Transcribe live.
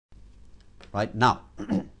right? Now,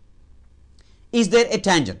 is there a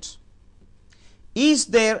tangent? Is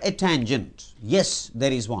there a tangent? Yes,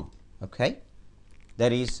 there is one. Okay,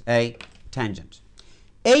 there is a tangent.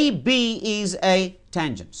 AB is a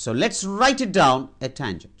tangent. So let's write it down, a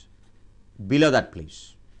tangent. Below that,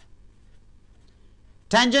 please.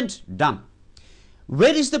 Tangent, done.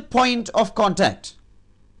 Where is the point of contact?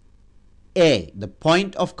 A. The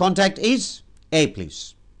point of contact is A,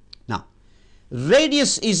 please. Now,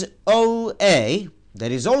 radius is OA.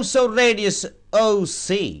 There is also radius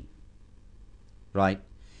OC. Right?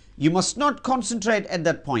 You must not concentrate at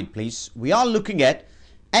that point, please. We are looking at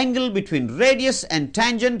angle between radius and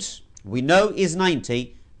tangent. We know is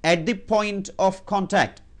 90 at the point of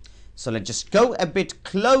contact. So let's just go a bit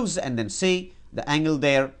close and then see the angle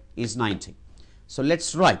there is 90. So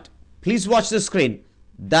let's write. Please watch the screen.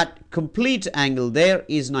 That complete angle there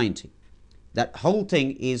is 90. That whole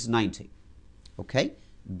thing is 90. Okay?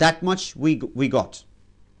 That much we got.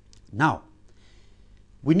 Now,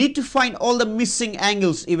 we need to find all the missing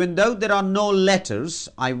angles. Even though there are no letters,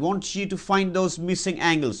 I want you to find those missing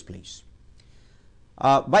angles, please.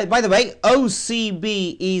 By the way,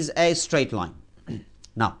 OCB is a straight line.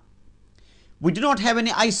 Now, we do not have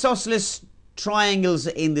any isosceles triangles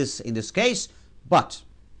in this case, but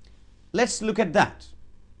let's look at that.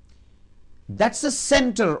 That's the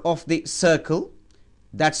center of the circle.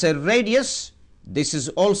 That's a radius. This is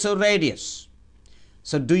also radius.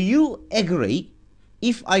 So do you agree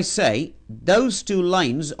if I say those two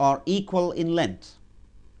lines are equal in length?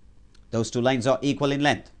 Those two lines are equal in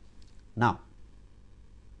length. Now,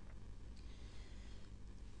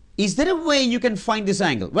 is there a way you can find this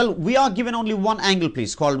angle? Well, we are given only one angle,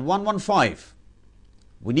 please, called 115.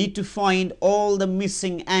 We need to find all the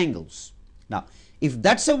missing angles. Now, if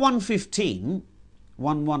that's a 115,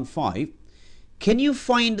 can you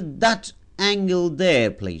find that angle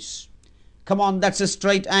there, please? Come on, that's a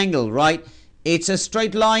straight angle, right? It's a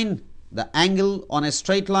straight line. The angle on a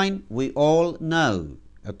straight line, we all know.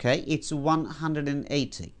 Okay, it's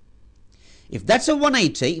 180. If that's a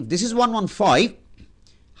 180, if this is 115,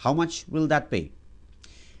 how much will that be?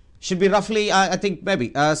 Should be roughly, I think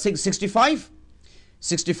maybe 65.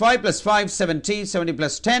 65 plus 5, 70, 70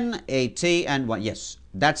 plus 10, 80 and 1. Yes,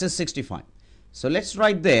 that's a 65. So let's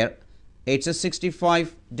write there, it's a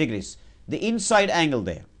 65 degrees. The inside angle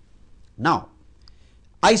there. Now,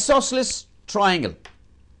 isosceles triangle.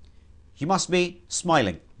 You must be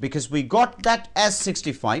smiling because we got that as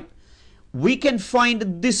 65. We can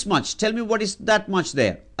find this much. Tell me what is that much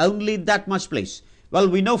there. Only that much, please. Well,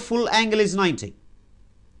 we know full angle is 90.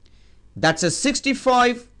 That's a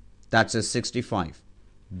 65. That's a 65.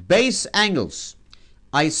 Base angles.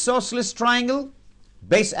 Isosceles triangle.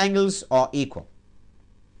 Base angles are equal.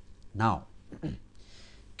 Now,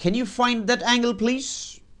 can you find that angle,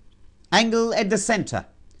 please? Angle at the center.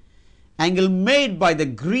 Angle made by the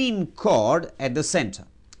green chord at the center.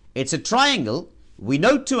 It's a triangle. We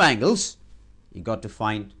know two angles. You got to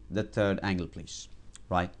find the third angle, please.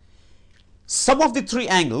 Right? Sum of the three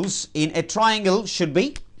angles in a triangle should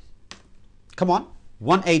be, come on,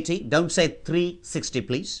 180. Don't say 360,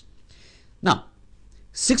 please. Now,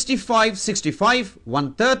 65, 65,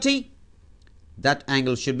 130. That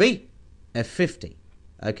angle should be a 50.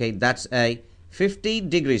 Okay, that's a 50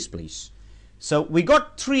 degrees, please. So we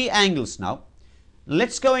got three angles now.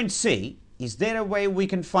 Let's go and see, is there a way we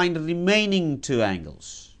can find the remaining two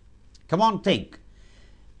angles? Come on, think.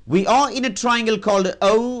 We are in a triangle called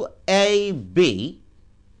OAB.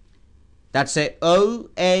 That's a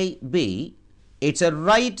OAB. It's a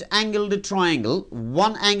right angled triangle.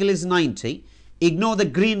 One angle is 90. Ignore the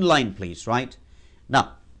green line, please, right?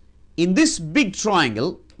 Now, in this big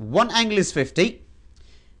triangle, one angle is 50.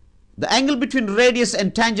 The angle between radius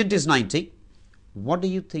and tangent is 90. What do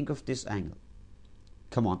you think of this angle?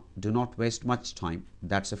 Come on, do not waste much time.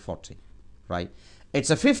 That's a 40, right? It's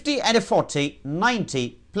a 50 and a 40,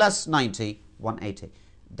 90 plus 90, 180.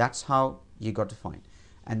 That's how you got to find.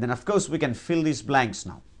 And then, of course, we can fill these blanks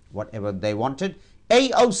now, whatever they wanted.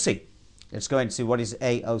 AOC. Let's go and see what is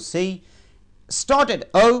AOC. Start at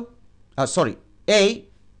A,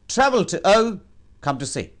 travel to O, come to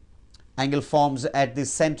C. Angle forms at the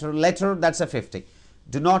center letter, that's a 50.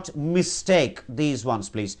 Do not mistake these ones,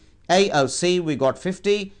 please. AOC, we got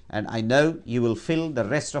 50, and I know you will fill the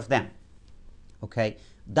rest of them. Okay,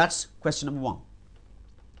 that's question number 1.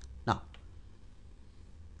 Now,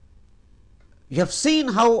 you have seen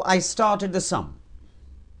how I started the sum.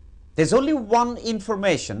 There's only one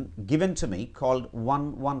information given to me called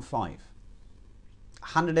 115.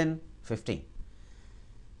 115.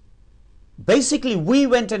 Basically, we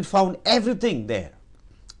went and found everything there.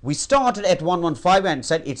 We started at 115 and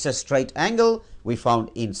said it's a straight angle. We found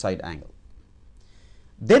inside angle.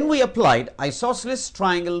 Then we applied isosceles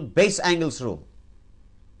triangle base angles rule.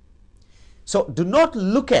 So do not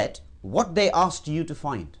look at what they asked you to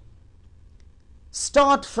find.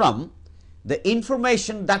 Start from the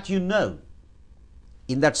information that you know.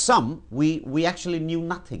 In that sum, we actually knew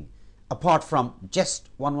nothing apart from just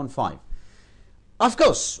 115. Of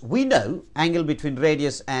course, we know angle between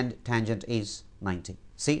radius and tangent is 90.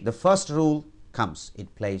 See, the first rule comes.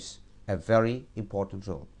 It plays a very important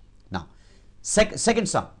role. Now, second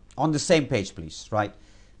sum on the same page, please. Right.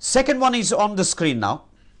 Second one is on the screen now.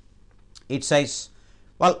 It says,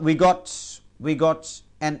 well, we got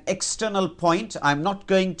an external point. I'm not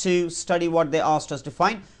going to study what they asked us to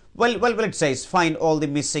find. Well, it says find all the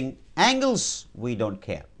missing angles. We don't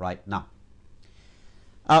care right now.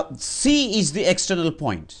 C is the external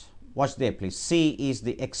point. Watch there, please. C is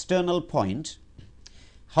the external point.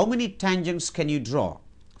 How many tangents can you draw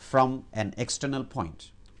from an external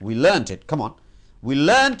point? We learnt it. Come on. We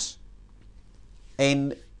learnt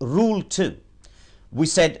in rule 2. We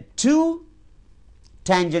said 2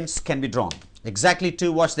 tangents can be drawn. Exactly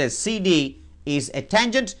 2. Watch there. CD is a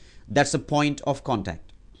tangent. That's a point of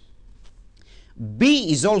contact.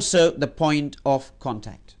 B is also the point of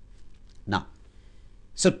contact. Now,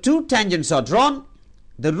 so 2 tangents are drawn.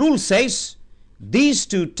 The rule says these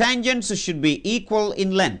 2 tangents should be equal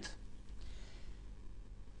in length.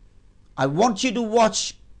 I want you to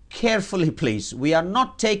watch carefully, please. We are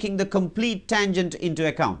not taking the complete tangent into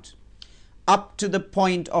account. Up to the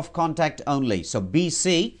point of contact only. So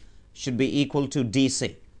BC should be equal to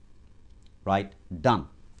DC. Right? Done.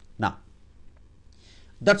 Now,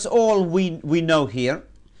 that's all we know here.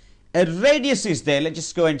 A radius is there. Let's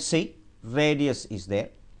just go and see. Radius is there.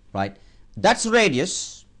 Right? That's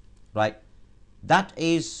radius. Right? That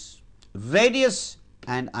is radius,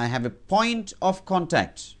 and I have a point of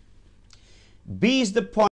contact. B is the point